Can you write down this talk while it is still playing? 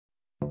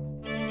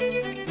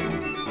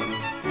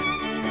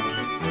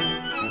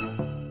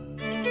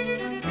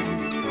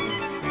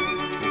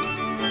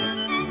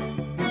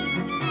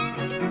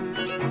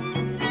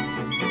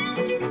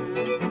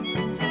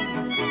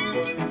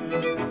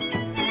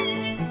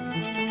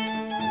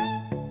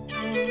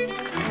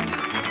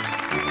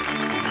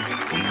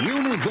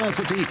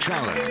University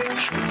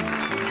Challenge.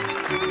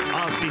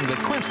 Asking the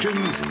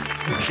questions,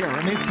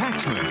 Jeremy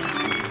Paxman.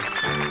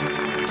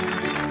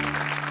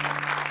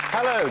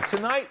 Hello.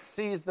 Tonight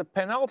sees the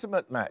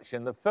penultimate match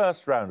in the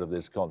first round of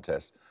this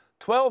contest.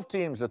 12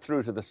 teams are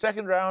through to the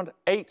second round,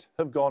 8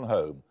 have gone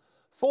home.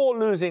 4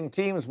 losing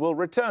teams will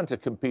return to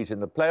compete in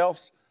the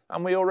playoffs,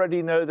 and we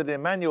already know that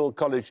Emmanuel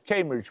College,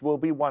 Cambridge will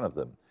be one of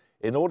them.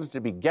 In order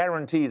to be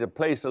guaranteed a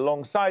place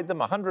alongside them,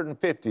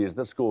 150 is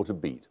the score to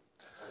beat.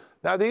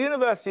 Now, the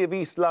University of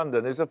East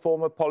London is a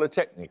former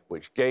polytechnic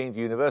which gained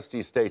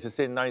university status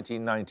in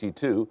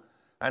 1992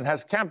 and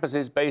has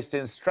campuses based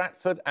in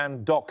Stratford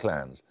and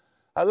Docklands.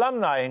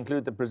 Alumni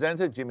include the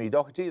presenter Jimmy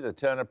Doherty, the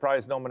Turner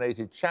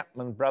Prize-nominated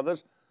Chapman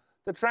brothers,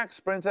 the track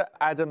sprinter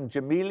Adam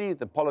Jamili,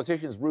 the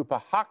politicians Rupa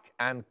Huck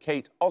and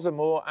Kate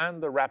Osamore,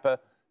 and the rapper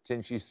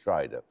Tinchy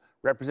Strider,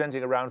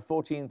 representing around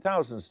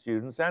 14,000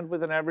 students and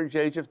with an average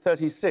age of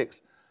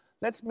 36.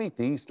 Let's meet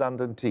the East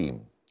London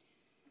team.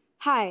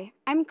 Hi,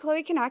 I'm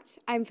Chloe Connacht.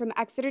 I'm from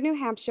Exeter, New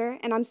Hampshire,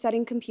 and I'm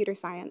studying computer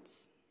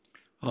science.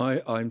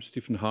 Hi, I'm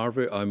Stephen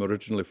Harvey. I'm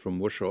originally from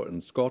Wishaw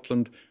in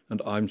Scotland, and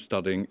I'm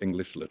studying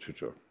English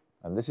literature.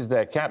 And this is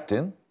their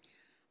captain.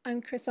 I'm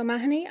Chris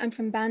O'Mahony. I'm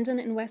from Bandon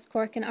in West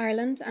Cork in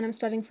Ireland, and I'm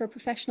studying for a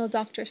professional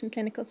doctorate in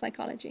clinical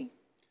psychology.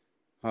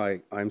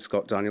 Hi, I'm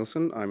Scott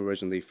Danielson. I'm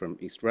originally from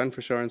East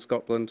Renfrewshire in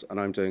Scotland, and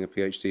I'm doing a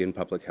PhD in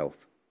public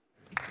health.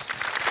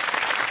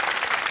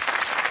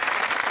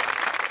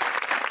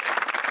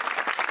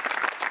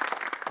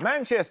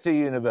 Manchester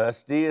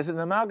University is an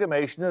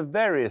amalgamation of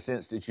various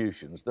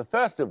institutions, the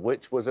first of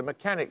which was a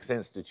mechanics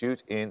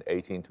institute in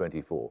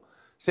 1824.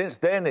 Since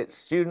then, its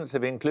students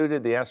have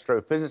included the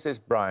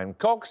astrophysicist Brian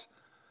Cox,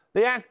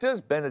 the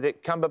actors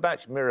Benedict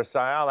Cumberbatch, Mira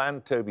Sayal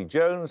and Toby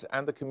Jones,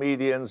 and the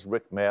comedians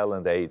Rick Mayall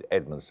and Ade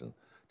Edmondson.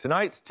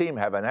 Tonight's team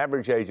have an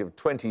average age of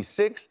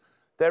 26.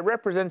 They're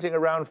representing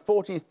around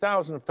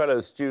 40,000 fellow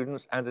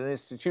students and an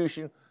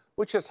institution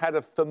which has had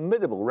a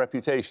formidable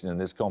reputation in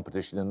this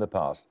competition in the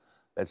past.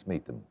 Let's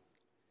meet them.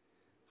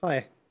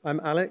 Hi, I'm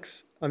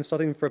Alex. I'm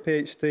studying for a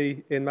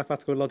PhD in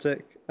mathematical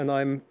logic, and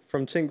I'm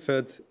from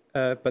Chinkford,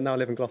 but now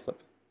live in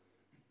Glossop.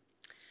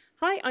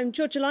 Hi, I'm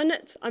Georgia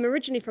Lynott. I'm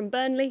originally from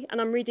Burnley,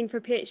 and I'm reading for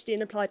a PhD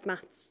in applied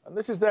maths. And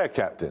this is their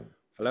captain.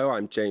 Hello,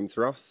 I'm James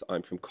Ross.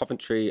 I'm from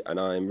Coventry, and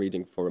I'm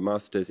reading for a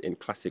Master's in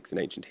Classics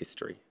and Ancient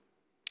History.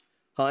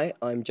 Hi,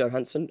 I'm Joe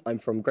Hanson. I'm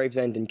from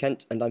Gravesend in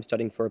Kent, and I'm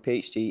studying for a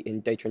PhD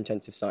in Data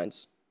Intensive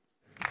Science.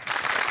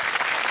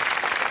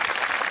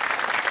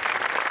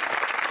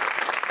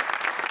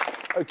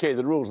 OK,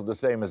 the rules are the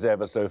same as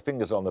ever, so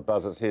fingers on the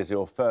buzzers. Here's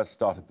your first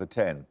starter for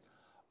 10.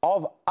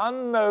 Of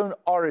unknown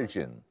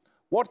origin,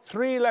 what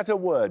 3-letter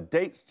word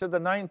dates to the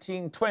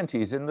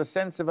 1920s in the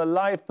sense of a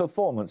live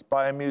performance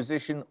by a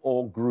musician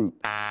or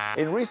group?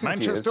 In recent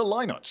years... Manchester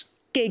Lynott.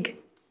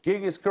 Gig.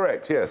 Gig is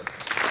correct, yes.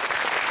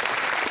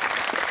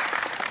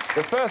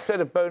 The first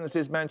set of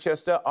bonuses,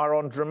 Manchester, are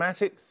on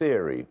dramatic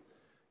theory.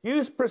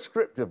 Used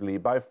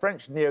prescriptively by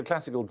French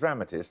neoclassical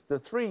dramatists, the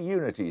 3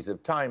 unities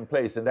of time,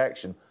 place and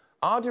action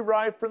are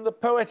derived from the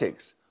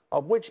Poetics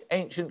of which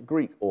ancient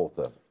Greek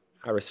author?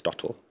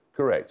 Aristotle.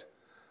 Correct.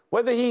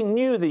 Whether he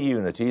knew the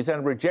unities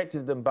and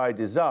rejected them by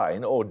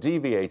design or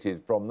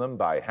deviated from them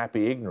by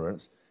happy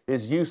ignorance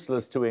is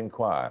useless to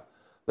inquire.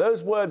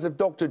 Those words of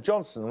Dr.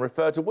 Johnson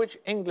refer to which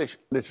English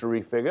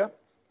literary figure?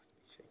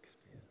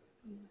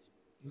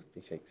 Must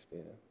be Shakespeare.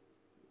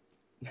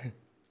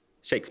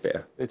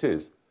 Shakespeare. It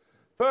is.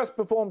 First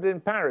performed in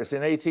Paris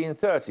in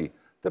 1830,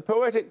 the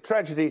poetic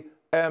tragedy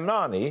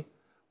Hernani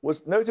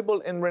was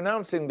notable in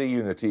renouncing the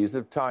unities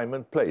of time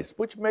and place.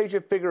 Which major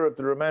figure of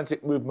the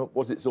Romantic movement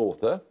was its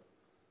author?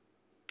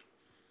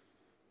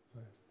 I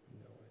have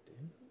no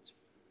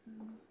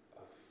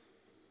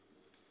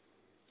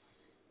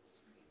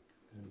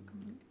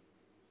idea.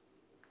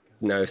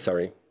 No,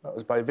 sorry. That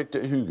was by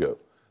Victor Hugo.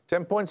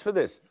 10 points for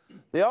this.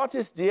 The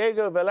artist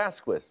Diego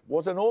Velázquez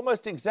was an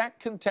almost exact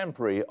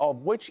contemporary of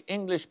which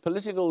English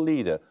political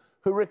leader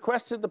who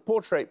requested the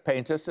portrait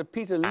painter Sir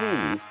Peter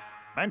Lely...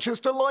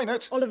 Manchester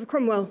Lynott. Oliver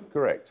Cromwell.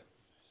 Correct.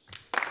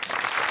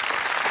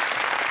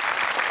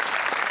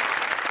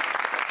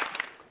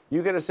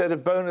 You get a set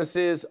of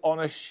bonuses on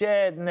a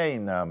shared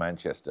name now,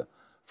 Manchester.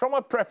 From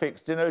a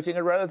prefix denoting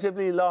a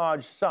relatively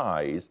large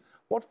size,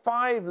 what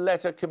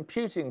 5-letter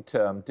computing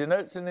term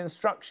denotes an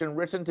instruction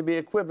written to be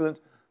equivalent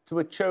to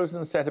a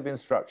chosen set of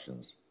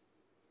instructions?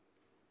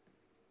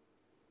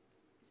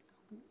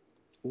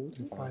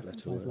 Order? 5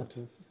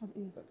 letters.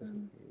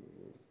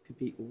 Could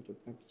be order,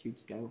 magnitude,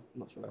 scale. I'm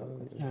not sure.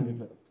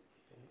 I'm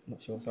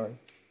not sure, sorry.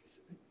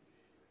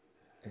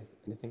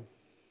 Anything?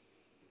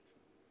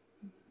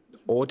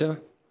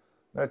 Order?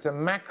 No, it's a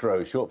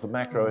macro, short for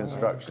macro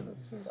instruction.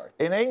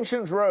 In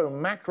ancient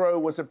Rome, Macro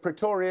was a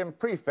Praetorian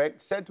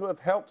prefect said to have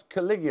helped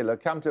Caligula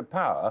come to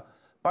power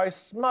by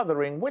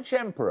smothering which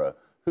emperor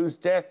whose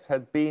death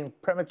had been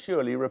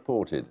prematurely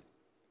reported?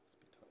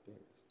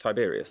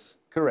 Tiberius.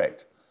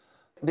 Correct.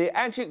 The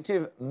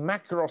adjective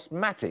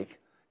macrosmatic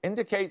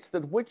indicates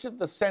that which of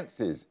the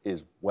senses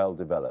is well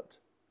developed?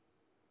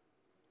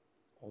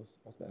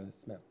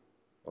 Smell.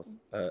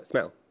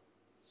 Smell.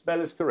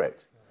 Smell is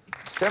correct.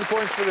 10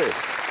 points for this.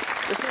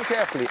 Listen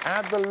carefully.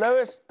 Add the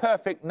lowest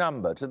perfect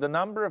number to the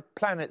number of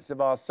planets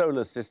of our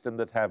solar system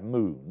that have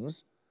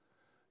moons.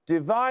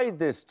 Divide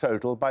this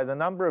total by the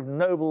number of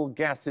noble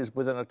gases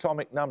with an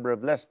atomic number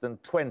of less than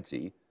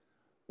 20.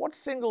 What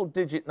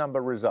single-digit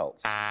number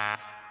results?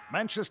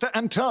 Manchester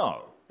and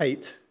Tow.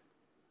 8.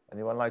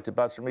 Anyone like to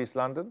buzz from East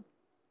London?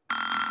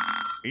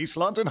 East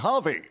London,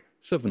 Harvey.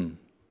 7.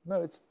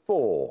 No, it's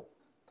 4.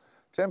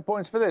 10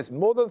 points for this.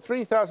 More than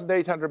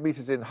 3,800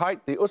 metres in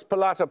height, the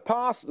Uspallata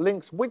Pass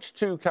links which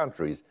two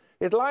countries?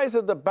 It lies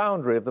at the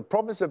boundary of the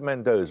province of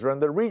Mendoza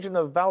and the region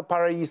of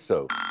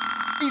Valparaiso.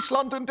 East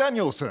London,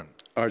 Danielson.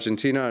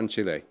 Argentina and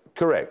Chile.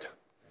 Correct.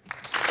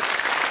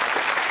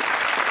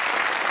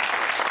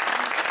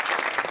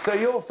 So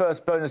your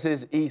first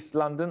bonuses, East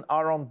London,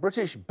 are on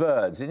British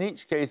birds. In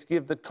each case,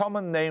 give the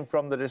common name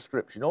from the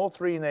description. All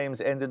three names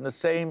end in the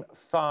same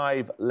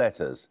 5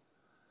 letters.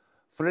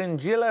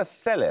 Fringilla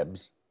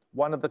celebs,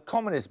 one of the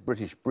commonest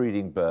British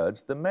breeding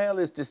birds, the male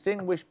is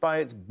distinguished by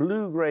its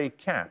blue-grey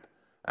cap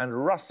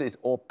and russet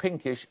or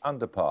pinkish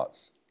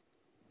underparts.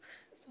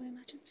 So I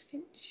imagine it's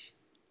finch.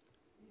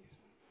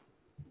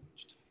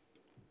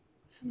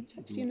 How many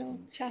types do you know?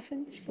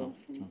 Chaffinch,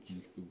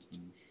 goldfinch?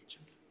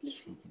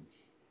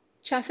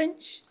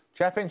 Chaffinch?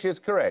 Chaffinch is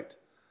correct.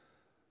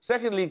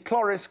 Secondly,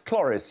 Chloris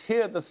chloris.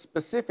 Here the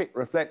specific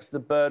reflects the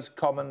bird's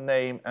common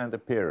name and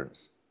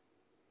appearance.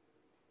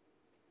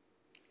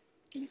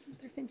 Give me some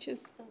other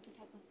finches. So it's a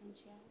type of finch,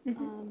 yeah.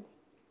 I'm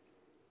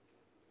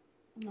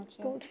not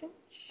sure.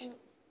 Goldfinch?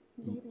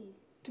 Maybe.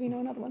 Do we know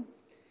another one?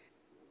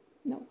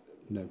 No.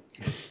 No.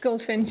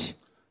 Goldfinch.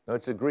 No,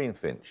 it's a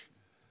greenfinch.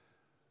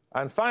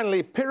 And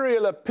finally,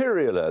 Pyrrhula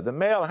pyrrhula. The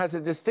male has a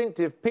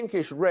distinctive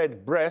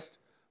pinkish-red breast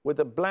with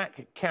a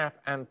black cap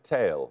and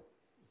tail.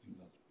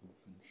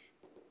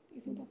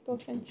 You think that's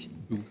goldfinch?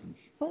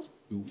 Bullfinch. What?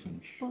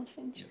 Bullfinch.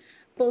 Bullfinch. Yes.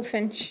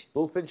 Bullfinch.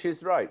 Bullfinch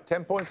is right.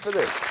 10 points for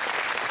this.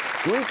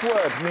 Greek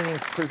words meaning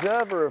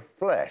preserver of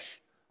flesh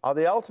are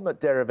the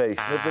ultimate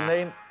derivation of the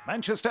name...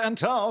 Manchester and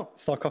Tow.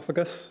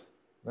 Sarcophagus.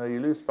 No,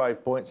 you lose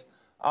 5 points.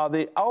 Are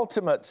the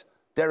ultimate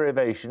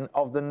derivation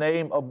of the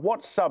name of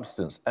what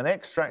substance? An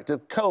extract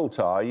of coal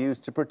tar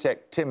used to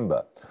protect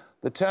timber.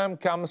 The term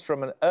comes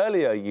from an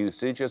earlier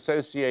usage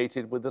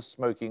associated with the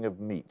smoking of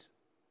meat.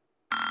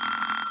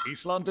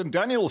 East London,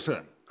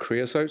 Danielson.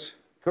 Creosote.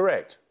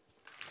 Correct.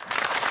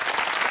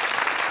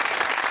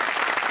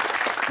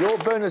 Your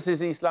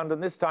bonuses, East London,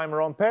 this time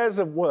are on pairs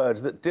of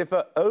words that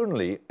differ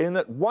only in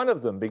that one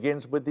of them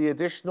begins with the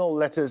additional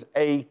letters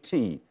AT,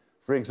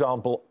 for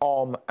example,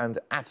 and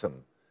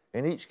atom.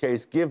 In each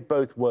case, give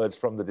both words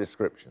from the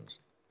descriptions.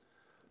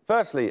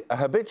 Firstly, a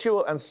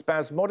habitual and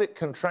spasmodic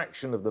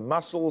contraction of the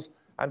muscles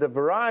and a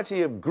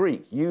variety of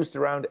Greek used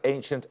around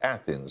ancient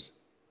Athens.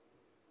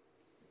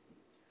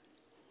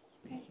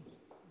 Okay.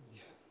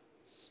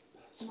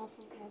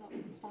 Muscle, yeah, that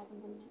would be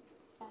spasm, wouldn't it?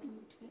 Spasm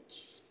and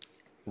twitch.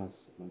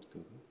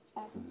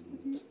 Spasm.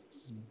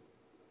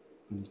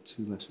 Only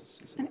 2 letters,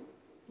 you said?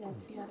 Yeah,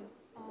 2 letters.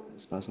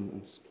 Spasm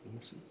and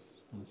Spartan.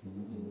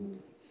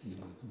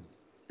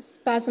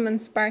 Spasm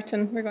and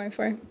Spartan, we're going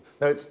for.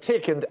 No, it's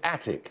tick and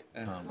attic.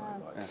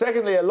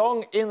 Secondly, a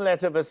long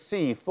inlet of a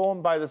sea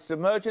formed by the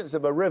submergence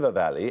of a river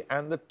valley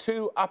and the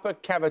 2 upper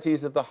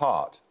cavities of the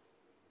heart.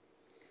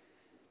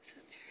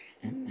 So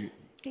they're atria.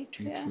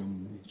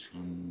 Atrium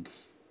and...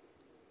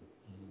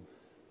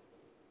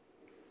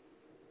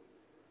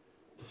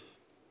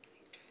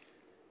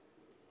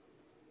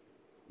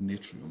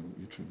 Natrium,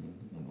 atrium,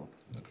 no,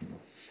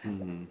 I don't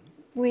know.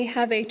 We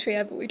have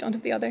atria, but we don't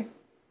have the other.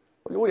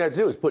 Well, all you have to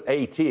do is put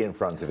AT in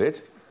front of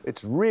it.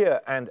 It's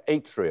rear and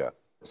atria.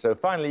 So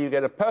finally, you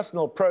get a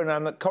personal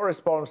pronoun that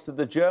corresponds to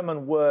the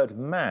German word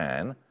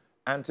man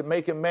and to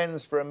make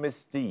amends for a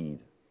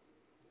misdeed.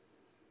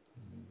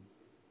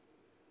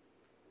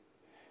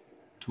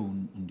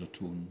 Tone and a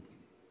tone.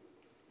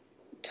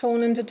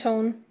 Tone and a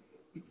tone.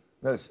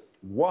 No, it's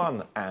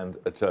one and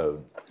a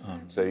tone.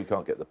 So you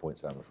can't get the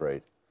points, I'm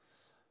afraid.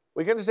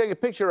 We're going to take a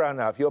picture round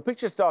now. For your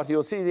picture starter,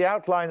 you'll see the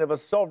outline of a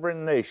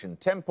sovereign nation.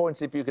 10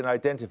 points if you can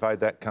identify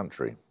that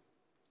country.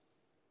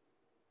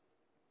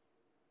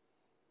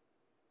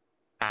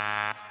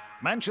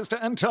 Manchester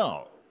and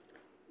Tow.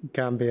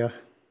 Gambia.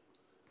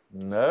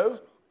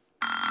 No.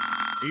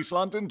 East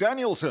London,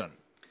 Danielson.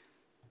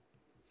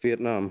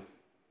 Vietnam.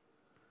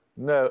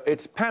 No,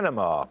 it's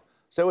Panama.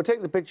 So we'll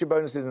take the picture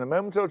bonuses in a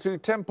moment or two.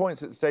 10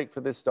 points at stake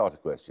for this starter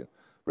question.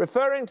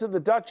 Referring to the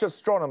Dutch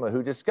astronomer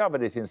who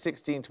discovered it in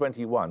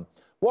 1621,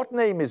 what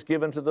name is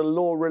given to the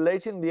law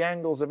relating the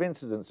angles of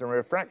incidence and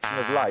refraction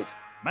of light?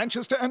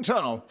 Manchester and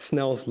Tow.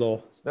 Snell's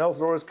law.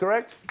 Snell's law is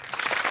correct.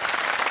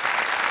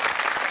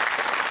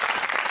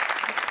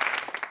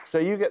 So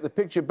you get the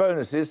picture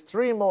bonuses,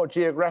 3 more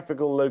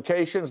geographical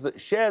locations that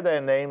share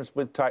their names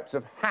with types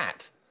of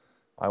hat.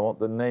 I want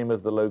the name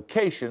of the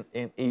location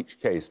in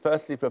each case.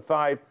 Firstly, for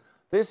 5,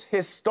 this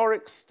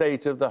historic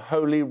state of the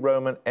Holy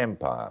Roman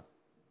Empire.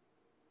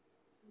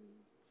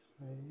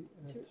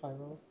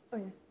 Tyrol. Oh,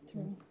 yeah,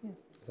 Tyrol, yeah.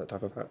 Is that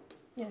type of hat?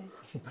 Yeah.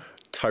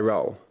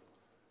 Tyrol.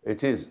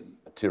 It is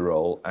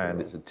Tyrol, and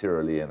it's a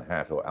Tyrolean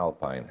hat or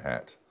alpine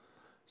hat.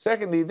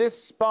 Secondly,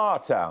 this spa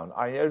town,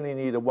 I only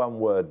need a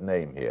one-word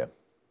name here.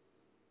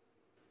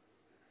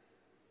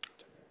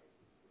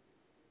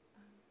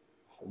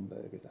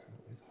 Homburg, is that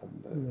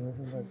Homburg? No,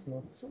 Hamburg's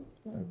not. It's not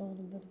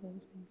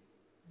Baden-Württemberg.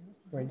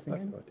 Where are you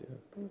thinking?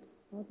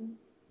 Baden.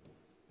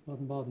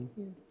 Baden.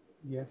 Yeah.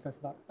 Yeah, go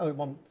for that. Oh,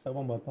 one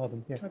word,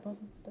 Baden. Yeah. Try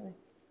Baden. Don't know.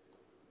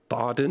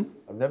 Baden.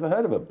 I've never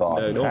heard of a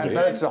Baden. No,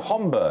 No, it's a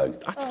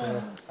Homburg.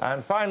 Oh.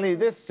 And finally,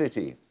 this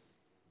city.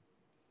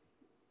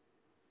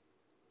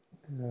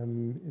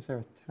 Is there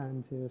a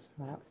Tangiers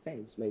hat?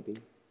 Fez, maybe.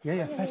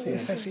 Yeah, Fez,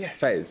 yeah.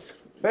 Fez.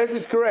 Fez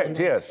is correct,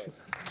 yes.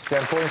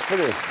 10 points for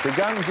this.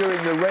 Begun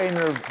during the reign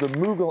of the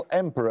Mughal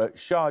Emperor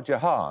Shah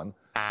Jahan,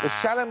 the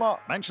Shalimar...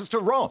 Manchester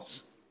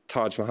Ross.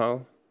 Taj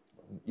Mahal.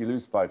 You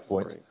lose 5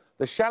 points.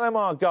 The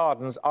Shalimar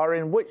Gardens are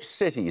in which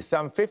city,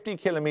 some 50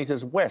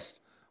 kilometres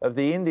west of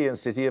the Indian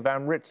city of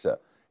Amritsar?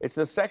 It's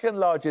the second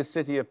largest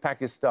city of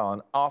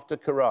Pakistan after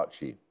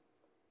Karachi.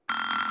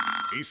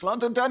 East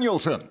London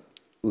Danielson.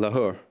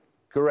 Lahore.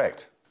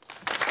 Correct.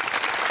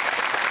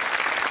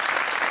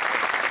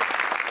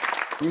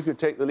 You could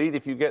take the lead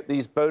if you get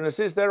these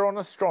bonuses. They're on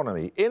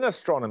astronomy. In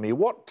astronomy,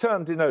 what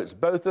term denotes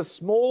both a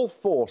small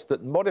force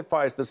that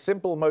modifies the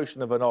simple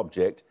motion of an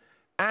object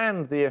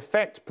and the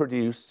effect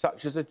produced,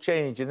 such as a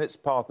change in its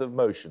path of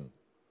motion?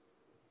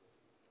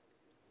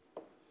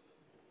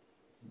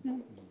 No.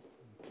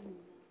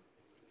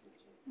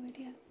 No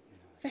idea.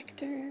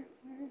 Vector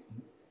or...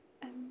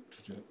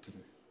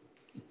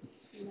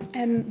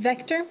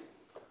 vector?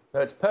 No,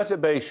 it's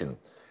perturbation.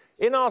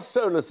 In our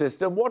solar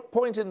system, what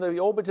point in the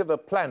orbit of a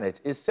planet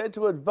is said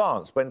to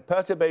advance when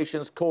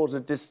perturbations cause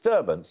a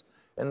disturbance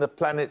in the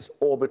planet's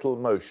orbital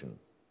motion?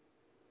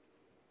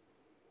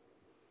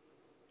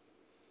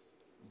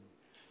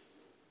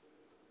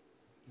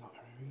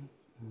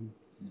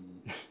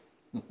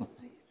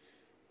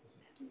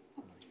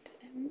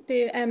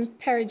 The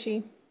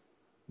perigee.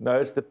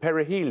 No, it's the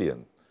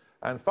perihelion.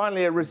 And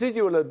finally, a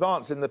residual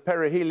advance in the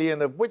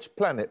perihelion of which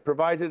planet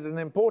provided an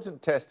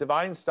important test of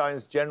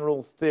Einstein's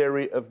general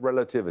theory of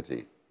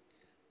relativity?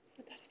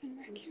 Would that have been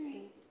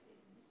Mercury?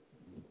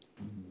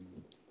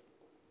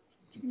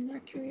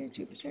 Mercury or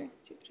Jupiter?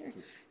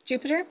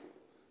 Jupiter?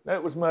 No,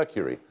 it was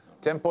Mercury.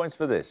 10 points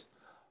for this.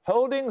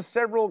 Holding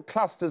several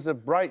clusters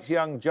of bright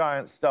young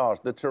giant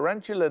stars, the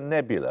Tarantula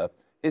Nebula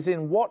is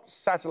in what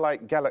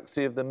satellite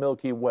galaxy of the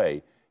Milky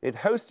Way? It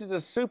hosted a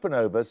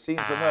supernova seen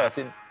from Earth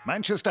in...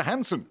 Manchester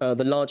Hanson.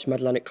 The Large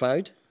Magellanic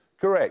Cloud.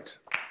 Correct.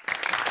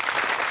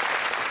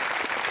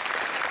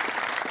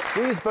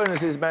 These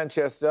bonuses,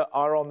 Manchester,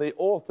 are on the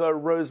author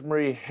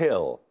Rosemary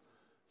Hill.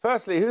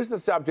 Firstly, who's the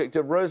subject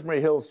of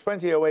Rosemary Hill's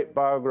 2008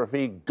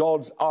 biography,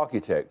 God's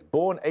Architect?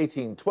 Born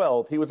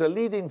 1812, he was a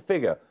leading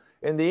figure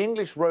in the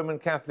English Roman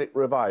Catholic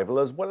revival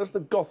as well as the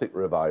Gothic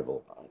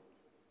revival.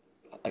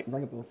 Like,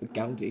 ring a bell for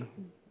Gaudi.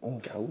 Oh,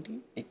 Gaudi?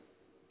 It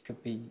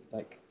could be,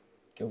 like...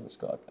 Gilbert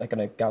Scott. I don't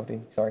know,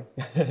 Gaudi, sorry.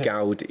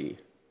 Gaudi.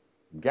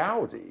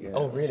 Gaudi? Yeah.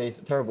 Oh, really? Is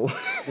it terrible?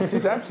 It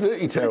is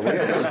absolutely terrible.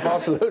 Yes, it was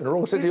Barcelona,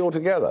 wrong city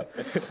altogether.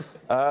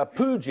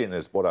 Pugin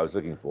is what I was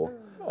looking for.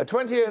 A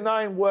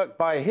 2009 work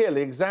by Hill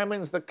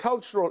examines the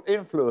cultural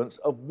influence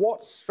of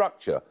what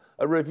structure?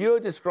 A reviewer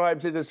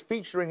describes it as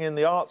featuring in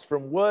the arts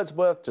from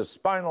Wordsworth to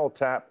Spinal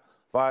Tap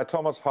via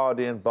Thomas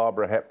Hardy and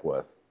Barbara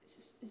Hepworth.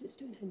 Is it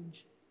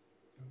Stonehenge?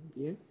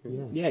 Yeah.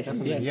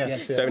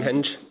 Yes.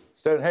 Stonehenge.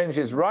 Stonehenge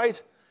is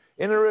right.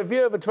 In a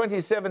review of a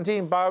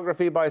 2017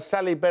 biography by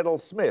Sally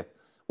Bedell-Smith,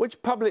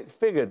 which public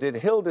figure did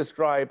Hill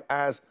describe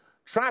as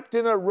trapped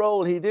in a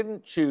role he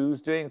didn't choose,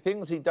 doing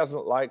things he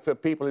doesn't like for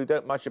people who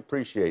don't much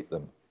appreciate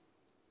them?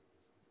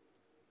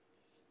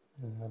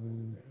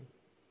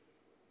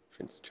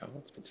 Prince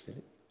Charles, Prince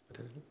Philip. I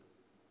don't know.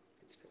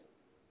 Prince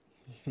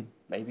Philip.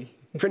 Maybe.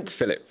 Prince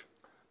Philip.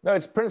 No,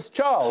 it's Prince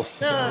Charles.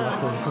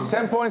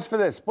 10 points for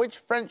this. Which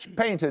French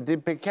painter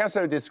did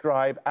Picasso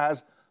describe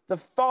as the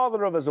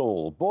father of us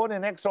all? Born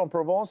in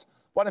Aix-en-Provence,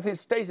 one of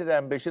his stated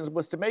ambitions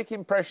was to make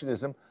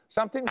Impressionism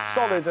something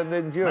solid and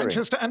enduring.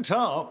 Manchester and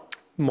Tar.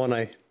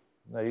 Monet.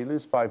 No, you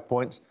lose 5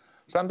 points.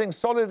 Something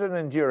solid and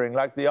enduring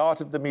like the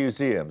art of the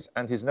museums,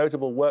 and his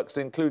notable works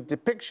include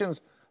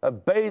depictions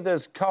of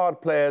bathers,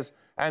 card players,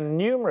 and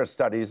numerous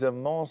studies of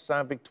Mont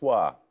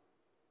Saint-Victoire.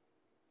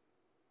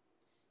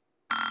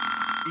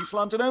 East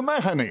London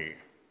O'Mahony.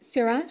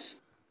 Seurat?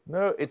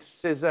 No, it's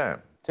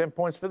Cézanne. 10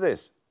 points for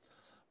this.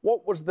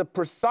 What was the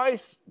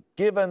precise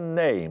given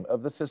name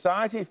of the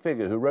society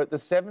figure who wrote the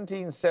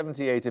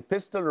 1778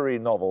 epistolary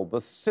novel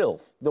The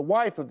Sylph, the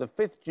wife of the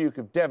 5th Duke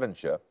of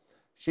Devonshire?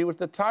 She was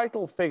the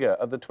title figure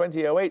of the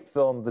 2008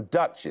 film The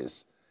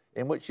Duchess,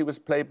 in which she was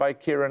played by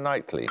Keira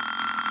Knightley.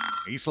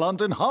 East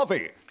London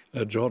Harvey.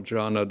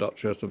 Georgiana,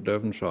 Duchess of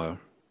Devonshire.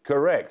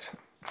 Correct.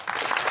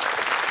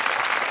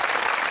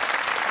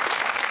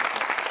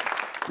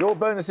 Your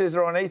bonuses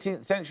are on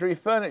 18th century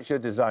furniture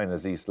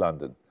designers, East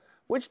London.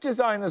 Which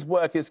designer's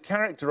work is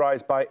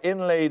characterised by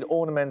inlaid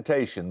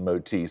ornamentation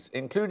motifs,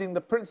 including the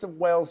Prince of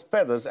Wales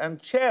feathers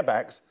and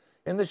chairbacks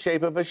in the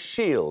shape of a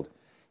shield.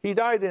 He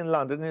died in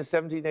London in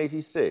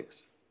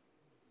 1786.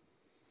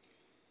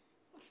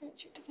 What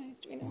furniture designers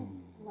do we know?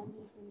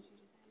 London furniture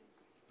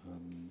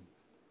designers.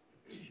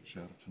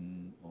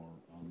 Sheraton or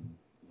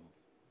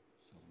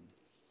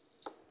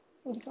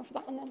Would you go for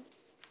that one then?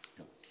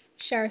 Yeah.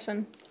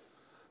 Sheraton.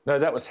 No,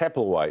 that was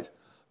Hepplewhite.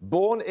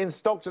 Born in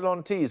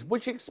Stockton-on-Tees,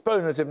 which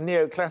exponent of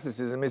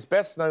neoclassicism is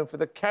best known for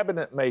the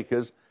Cabinet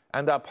Makers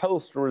and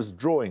Upholsterer's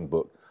Drawing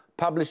Book,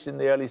 published in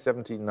the early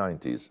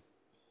 1790s?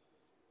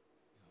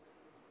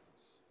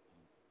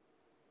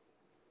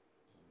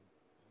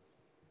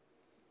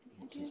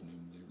 what's his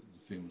name,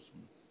 the famous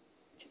one?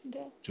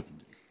 Chippendale.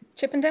 Chippendale.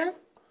 Chippendale?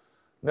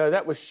 No,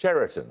 that was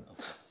Sheraton.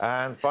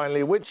 And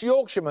finally, which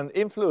Yorkshireman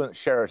influenced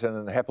Sheraton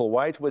and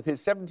Hepplewhite with his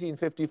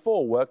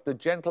 1754 work, The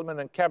Gentleman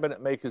and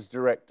Cabinet Maker's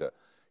Director?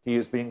 He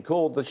has been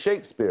called the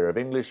Shakespeare of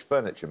English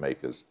furniture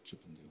makers.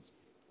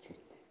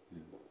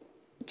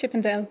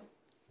 Chippendale.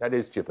 That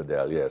is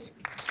Chippendale, yes.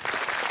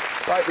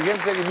 Right, we're going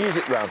to take a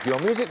music round. For your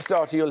music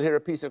starter, you'll hear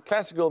a piece of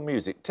classical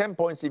music. 10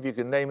 points if you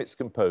can name its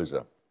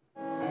composer.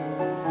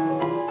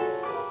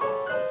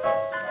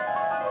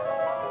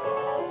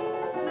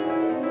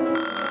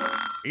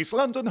 East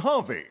London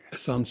Harvey.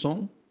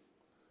 Sanson.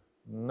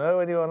 No,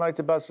 anyone like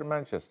to buzz from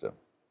Manchester?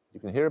 You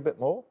can hear a bit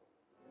more.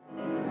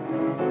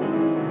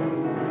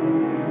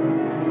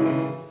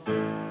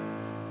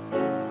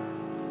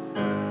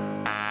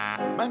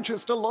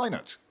 Manchester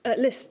Linnet.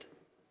 Liszt.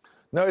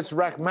 No, it's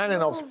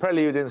Rachmaninoff's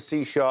Prelude in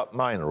C-sharp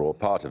minor, or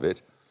part of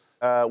it.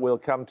 We'll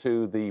come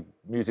to the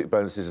music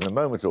bonuses in a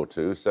moment or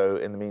two, so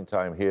in the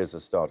meantime, here's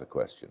a starter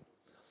question.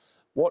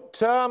 What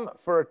term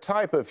for a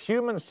type of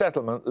human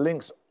settlement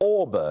links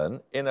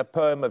Auburn in a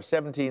poem of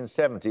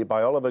 1770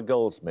 by Oliver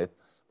Goldsmith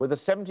with a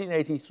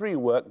 1783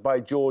 work by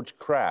George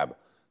Crabbe?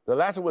 The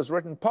latter was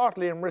written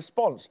partly in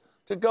response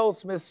to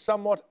Goldsmith's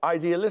somewhat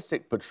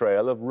idealistic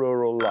portrayal of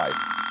rural life.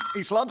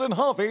 East London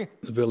Harvey.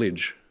 The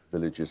Village.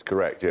 Village is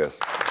correct, yes.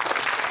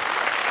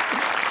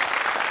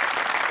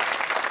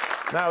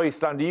 Now,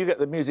 East London, you get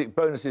the music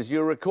bonuses.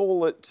 You'll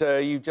recall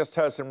that you just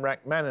heard some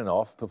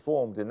Rachmaninoff,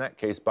 performed in that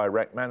case by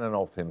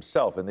Rachmaninoff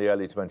himself in the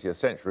early 20th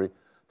century.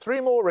 3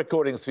 more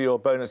recordings for your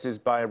bonuses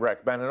by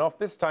Rachmaninoff,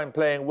 this time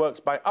playing works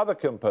by other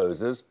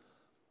composers.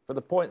 For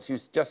the points, you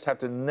just have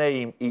to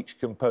name each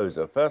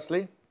composer.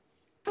 Firstly...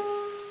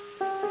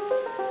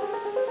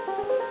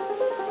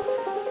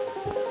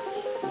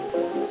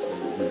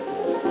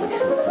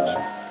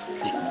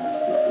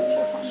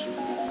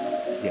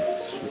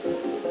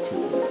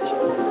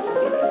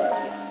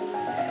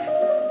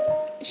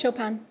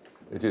 Chopin.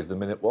 It is the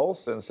Minute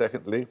Waltz, and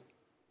secondly...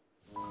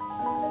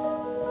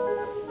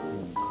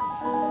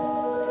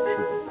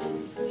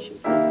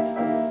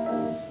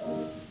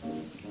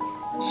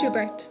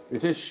 Schubert.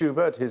 It is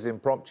Schubert, his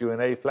Impromptu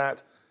in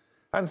A-flat.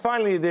 And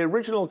finally, the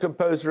original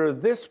composer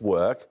of this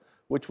work,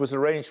 which was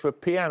arranged for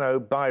piano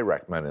by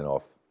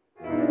Rachmaninoff.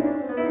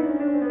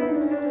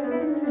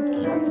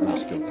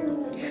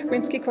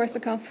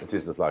 Rimsky-Korsakov. It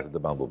is The Flight of the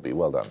Bumblebee.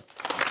 Well done.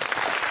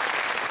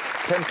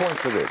 10 points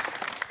for this.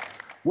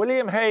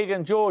 William Hague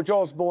and George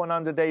Osborne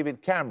under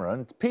David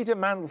Cameron, Peter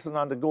Mandelson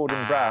under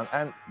Gordon Brown,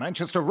 and...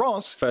 Manchester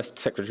Ross. First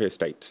Secretary of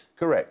State.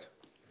 Correct.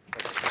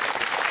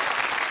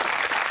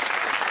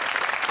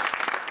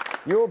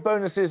 Your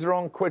bonuses are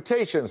on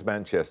quotations,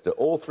 Manchester.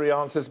 All 3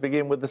 answers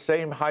begin with the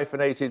same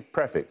hyphenated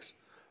prefix.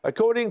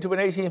 According to an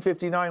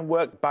 1859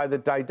 work by the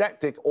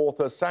didactic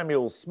author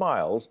Samuel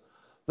Smiles,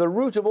 the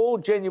root of all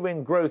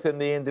genuine growth in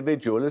the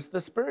individual is the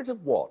spirit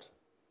of what?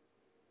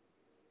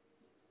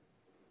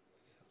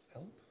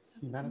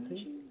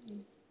 Humanity?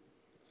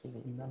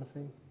 Something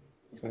humanity?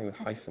 Something with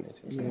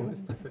hyphenated. Yeah,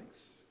 with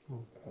prefix.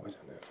 Oh, I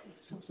don't know.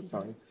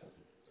 Sorry.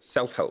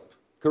 Self-help.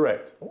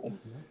 Correct.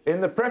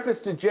 In the preface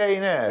to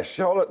Jane Eyre,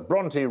 Charlotte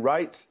Bronte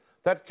writes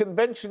that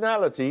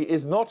conventionality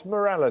is not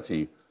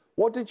morality.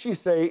 What did she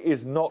say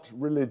is not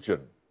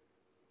religion?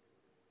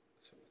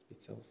 So it must be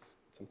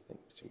self-something,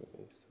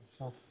 presumably.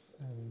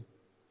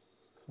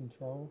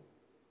 Self-control,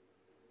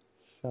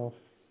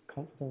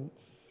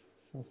 self-confidence,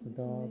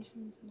 self-regard.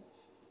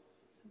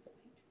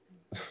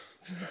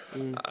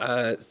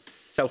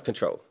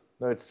 Self-control.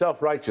 No, it's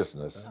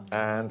self-righteousness.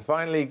 And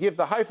finally, give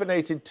the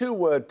hyphenated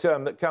 2-word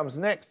term that comes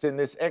next in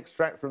this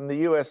extract from the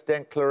US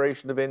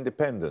Declaration of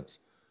Independence.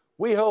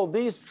 We hold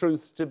these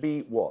truths to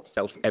be what?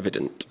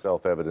 Self-evident.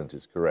 Self-evident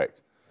is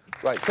correct.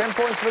 Right, 10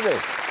 points for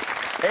this.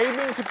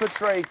 Aiming to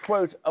portray,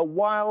 quote, a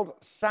wild,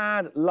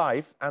 sad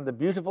life and the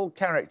beautiful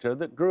character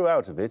that grew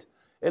out of it,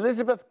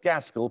 Elizabeth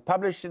Gaskell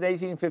published in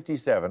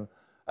 1857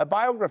 a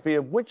biography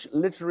of which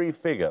literary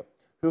figure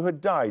who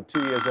had died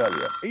 2 years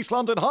earlier? East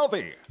London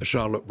Harvey.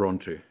 Charlotte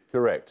Bronte.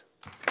 Correct.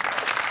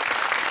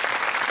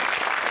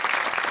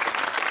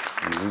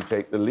 You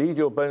retake the lead.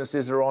 Your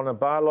bonuses are on a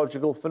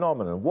biological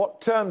phenomenon. What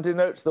term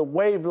denotes the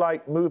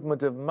wave-like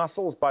movement of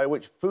muscles by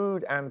which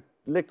food and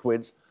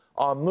liquids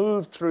are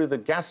moved through the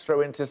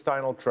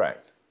gastrointestinal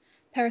tract?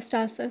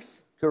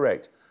 Peristalsis.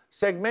 Correct.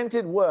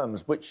 Segmented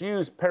worms which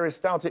use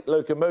peristaltic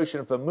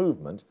locomotion for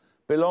movement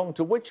belong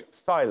to which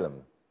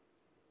phylum?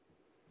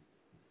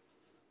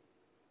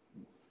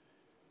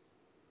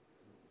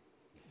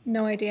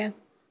 No idea.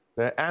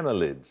 They're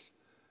annelids.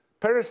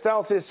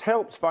 Peristalsis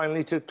helps,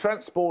 finally, to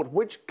transport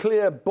which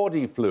clear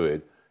body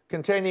fluid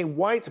containing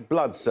white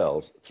blood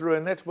cells through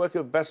a network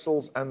of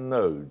vessels and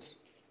nodes?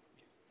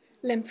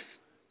 Lymph.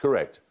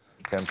 Correct.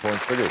 10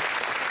 points for this.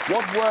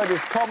 What word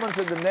is common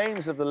to the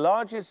names of the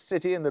largest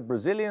city in the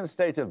Brazilian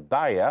state of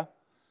Bahia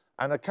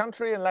and a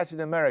country in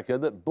Latin America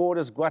that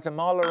borders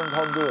Guatemala and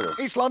Honduras?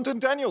 East London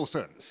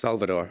Danielson.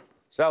 Salvador.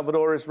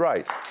 Salvador is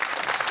right.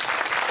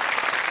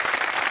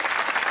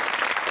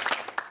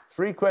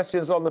 3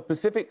 questions on the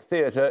Pacific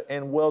Theatre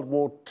in World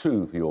War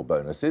II for your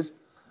bonuses.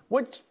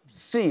 Which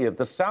sea of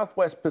the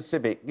Southwest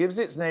Pacific gives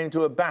its name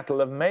to a battle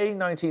of May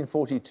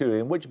 1942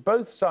 in which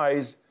both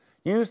sides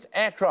used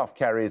aircraft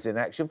carriers in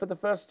action for the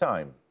first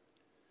time?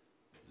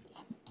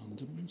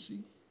 Andaman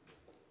Sea?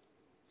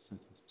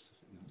 Southwest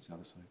Pacific, no, it's the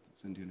other side.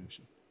 It's Indian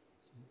Ocean.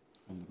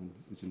 Andaman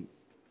isn't...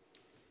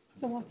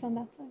 So what's on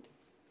that side?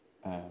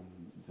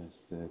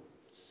 There's the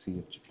Sea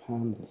of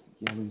Japan, there's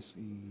the Yellow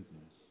Sea,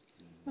 there's...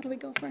 What do we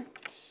go for?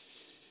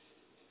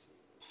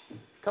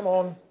 Come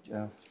on.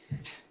 Yeah.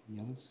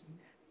 Yellow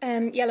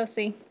Sea? Yellow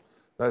Sea.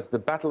 That's the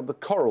Battle of the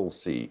Coral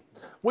Sea.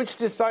 Which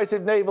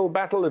decisive naval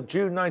battle of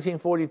June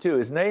 1942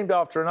 is named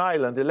after an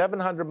island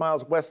 1,100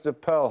 miles west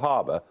of Pearl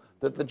Harbor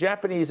that the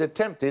Japanese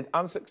attempted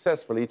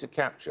unsuccessfully to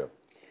capture?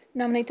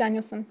 Nominate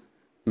Danielson.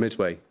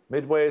 Midway.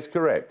 Midway is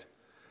correct.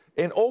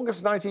 In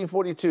August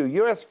 1942,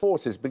 US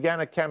forces began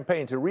a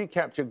campaign to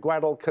recapture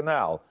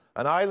Guadalcanal,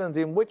 an island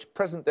in which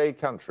present-day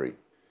country?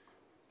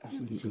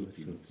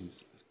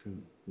 Philippines. I'd go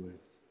with...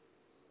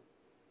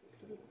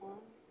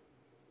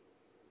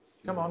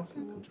 Come on.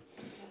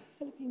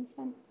 Philippines,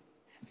 then.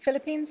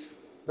 Philippines?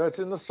 No, it's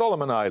in the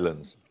Solomon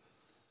Islands.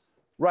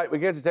 Right, we're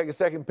going to take a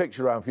second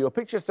picture round. For your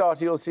picture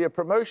starter, you'll see a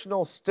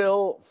promotional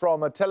still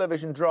from a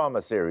television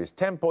drama series.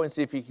 10 points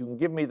if you can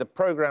give me the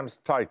programme's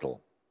title.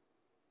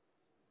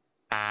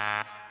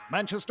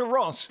 Manchester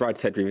Ross.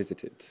 Brideshead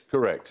Revisited.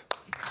 Correct.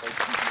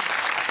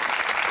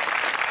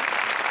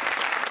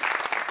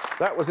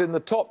 That was in the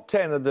top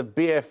 10 of the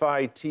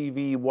BFI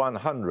TV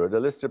 100, a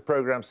list of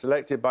programmes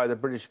selected by the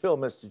British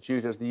Film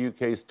Institute as the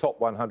UK's top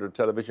 100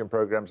 television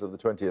programmes of the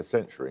 20th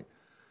century.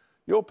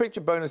 Your picture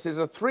bonuses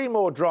are 3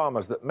 more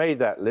dramas that made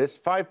that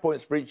list, 5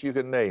 points for each you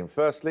can name.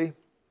 Firstly?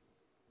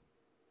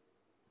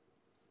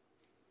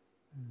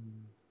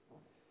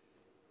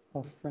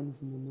 Our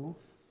Friends in the North,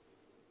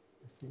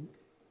 I think.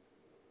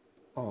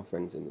 Our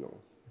Friends in the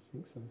North. I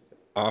think so.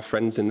 Our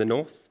Friends in the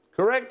North.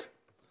 Correct.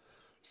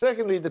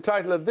 Secondly, the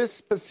title of this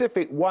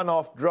specific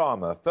one-off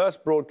drama,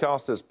 first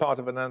broadcast as part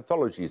of an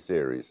anthology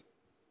series.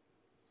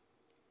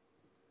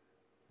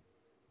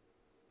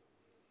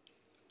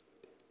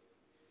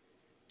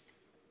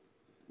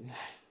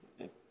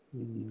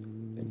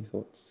 Any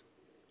thoughts?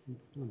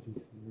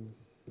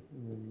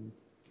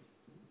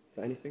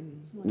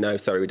 Anything? No,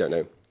 sorry, we don't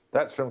know.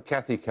 That's from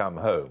Cathy Come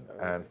Home.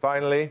 And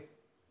finally?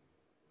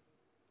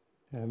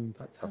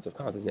 That's House of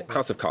Cards, isn't it?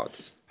 House of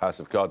Cards. House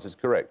of Cards is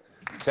correct.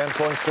 10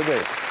 points for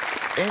this.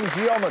 In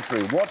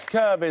geometry, what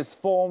curve is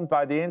formed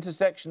by the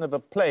intersection of a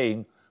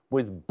plane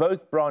with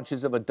both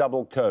branches of a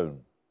double cone?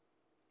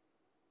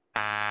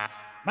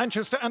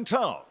 Manchester and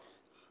Tar.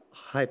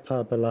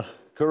 Hyperbola.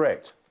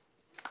 Correct.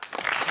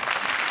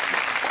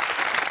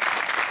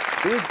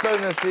 These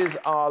bonuses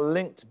are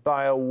linked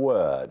by a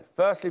word.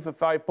 Firstly, for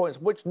 5 points,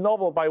 which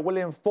novel by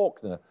William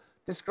Faulkner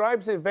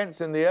describes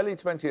events in the early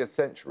 20th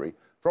century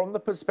from the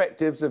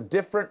perspectives of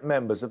different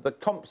members of the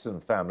Compson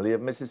family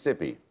of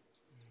Mississippi?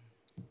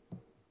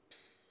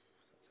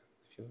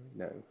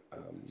 No.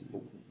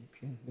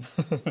 Okay.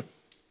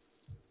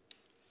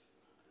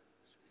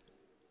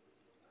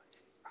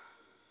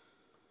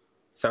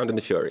 Sound and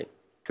the Fury.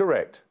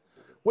 Correct.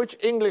 Which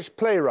English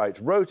playwright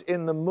wrote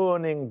in The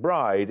Mourning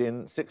Bride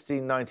in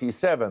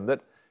 1697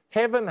 that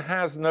heaven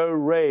has no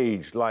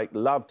rage like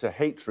love to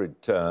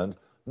hatred turned,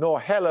 nor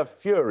hell a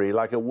fury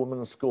like a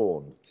woman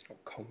scorned? It's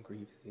not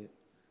Congreve, is it?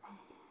 I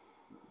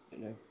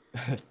don't know.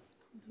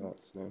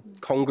 Thoughts, no.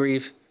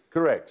 Congreve.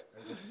 Correct.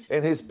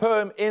 In his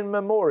poem In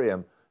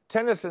Memoriam,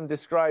 Tennyson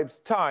describes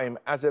time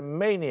as a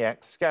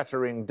maniac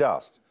scattering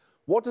dust.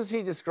 What does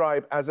he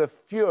describe as a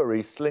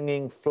fury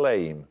slinging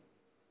flame?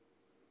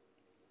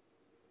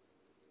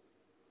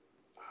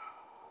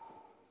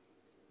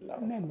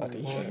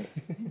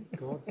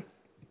 God.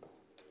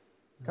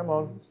 Come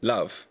on.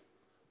 Love.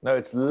 No,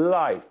 it's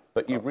life,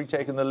 but you've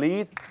retaken the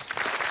lead.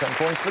 10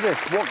 points for this.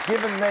 What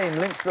given name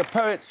links the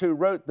poets who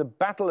wrote The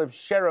Battle of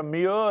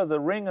Sheriff-Muir,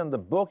 The Ring and the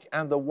Book,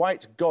 and The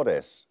White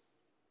Goddess?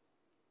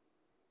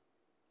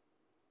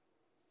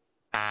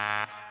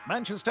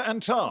 Manchester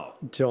and Tar.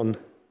 John.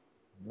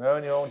 No,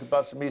 and you're on to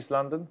buzz from East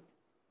London?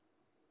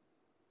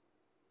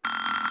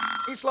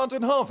 East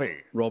London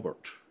Harvey.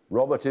 Robert.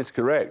 Robert is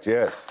correct,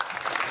 yes.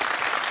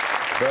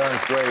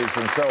 Burns, Graves,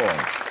 and so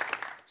on.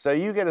 So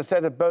you get a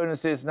set of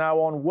bonuses now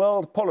on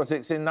world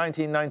politics in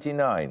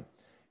 1999.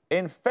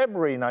 In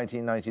February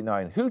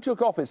 1999, who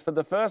took office for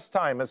the first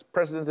time as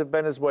president of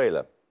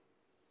Venezuela?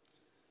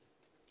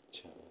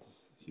 Hugo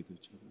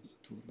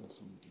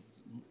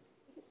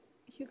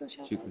Chavez. Hugo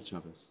Chavez. Hugo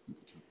Chavez.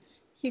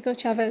 Hugo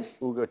Chavez.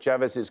 Hugo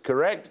Chavez is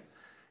correct.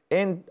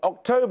 In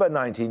October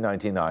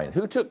 1999,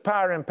 who took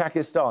power in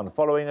Pakistan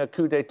following a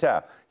coup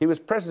d'etat? He was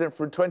president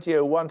from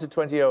 2001 to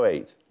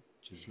 2008.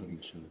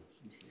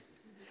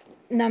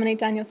 Nominate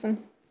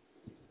Danielson.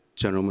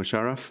 General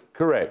Musharraf.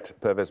 Correct,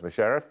 Pervez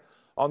Musharraf.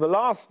 On the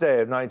last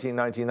day of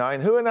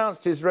 1999, who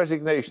announced his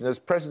resignation as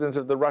president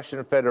of the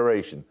Russian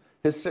Federation?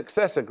 His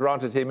successor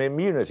granted him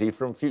immunity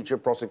from future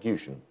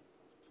prosecution.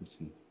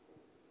 Putin.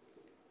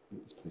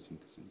 It's Putin.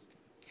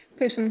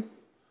 Putin.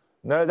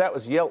 No, that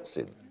was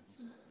Yeltsin.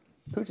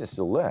 Putin's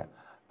still there.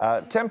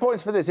 10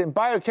 points for this. In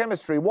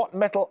biochemistry, what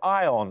metal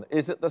ion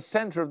is at the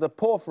centre of the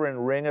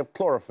porphyrin ring of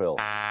chlorophyll?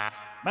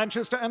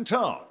 Manchester and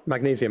tar.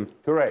 Magnesium.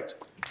 Correct.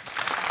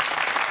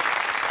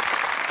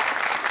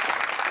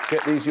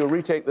 Get these, you'll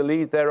retake the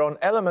lead. They're on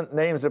element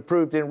names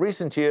approved in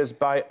recent years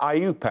by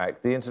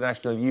IUPAC, the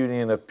International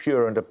Union of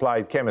Pure and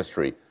Applied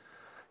Chemistry.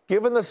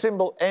 Given the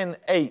symbol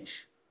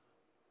NH,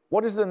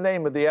 what is the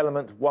name of the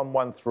element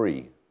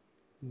 113?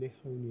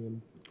 Nihonium.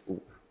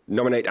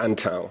 Nominate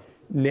Antal.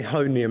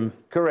 Nihonium.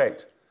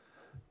 Correct.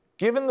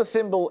 Given the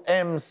symbol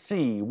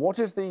MC, what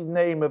is the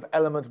name of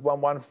element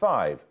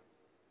 115?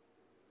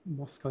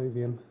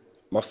 Moscovium.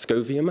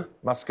 Moscovium.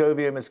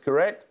 Moscovium is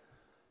correct.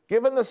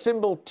 Given the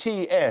symbol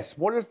TS,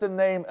 what is the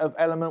name of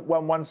element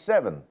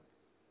 117?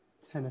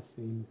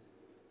 Tennessine.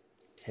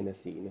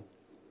 Tennessine.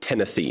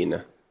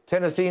 Tennessine.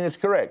 Tennessine is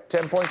correct.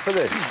 10 points for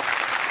this.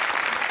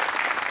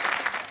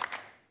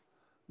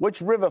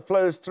 Which river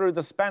flows through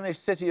the Spanish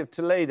city of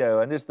Toledo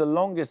and is the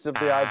longest of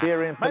the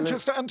Iberian Peninsula?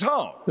 Manchester and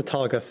tar. The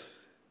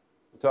Tagus.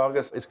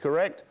 Tagus is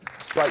correct.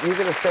 Right, you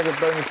get a set of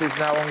bonuses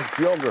now on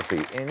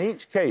geography. In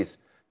each case,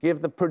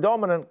 give the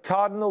predominant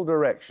cardinal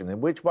direction in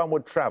which one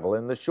would travel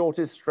in the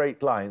shortest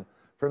straight line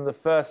from the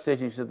first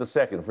city to the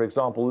second. For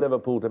example,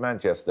 Liverpool to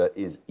Manchester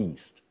is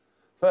east.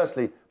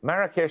 Firstly,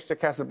 Marrakesh to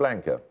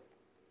Casablanca.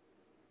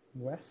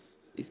 West.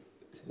 Is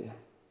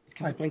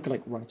Casablanca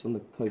like right on the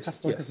coast?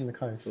 Casablanca's on the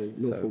coast. So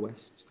north or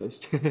west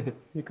coast?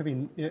 It could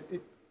be...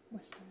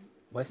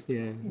 West?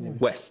 Yeah.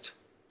 West.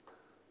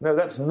 No,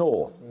 that's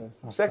north.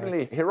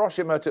 Secondly,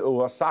 Hiroshima to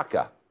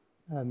Osaka.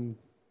 East.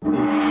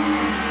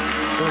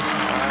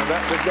 And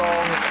that's the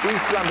gong.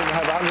 East London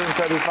have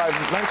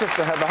 135,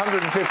 Manchester have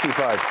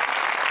 155.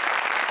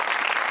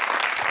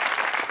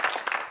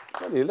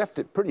 Well, you left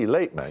it pretty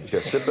late,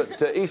 Manchester,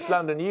 but East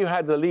London, you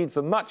had the lead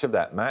for much of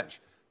that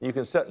match. You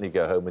can certainly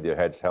go home with your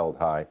heads held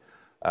high.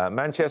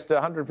 Manchester,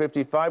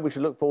 155. We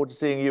should look forward to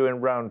seeing you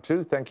in round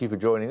 2. Thank you for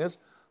joining us.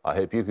 I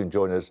hope you can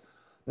join us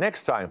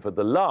next time for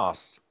the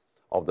last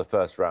of the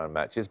first round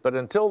matches. But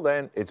until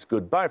then, it's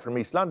goodbye from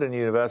East London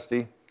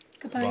University.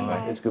 Goodbye.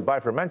 Bye. It's goodbye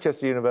from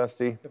Manchester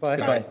University. Goodbye.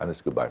 Goodbye. And it's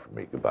goodbye from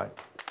me. Goodbye.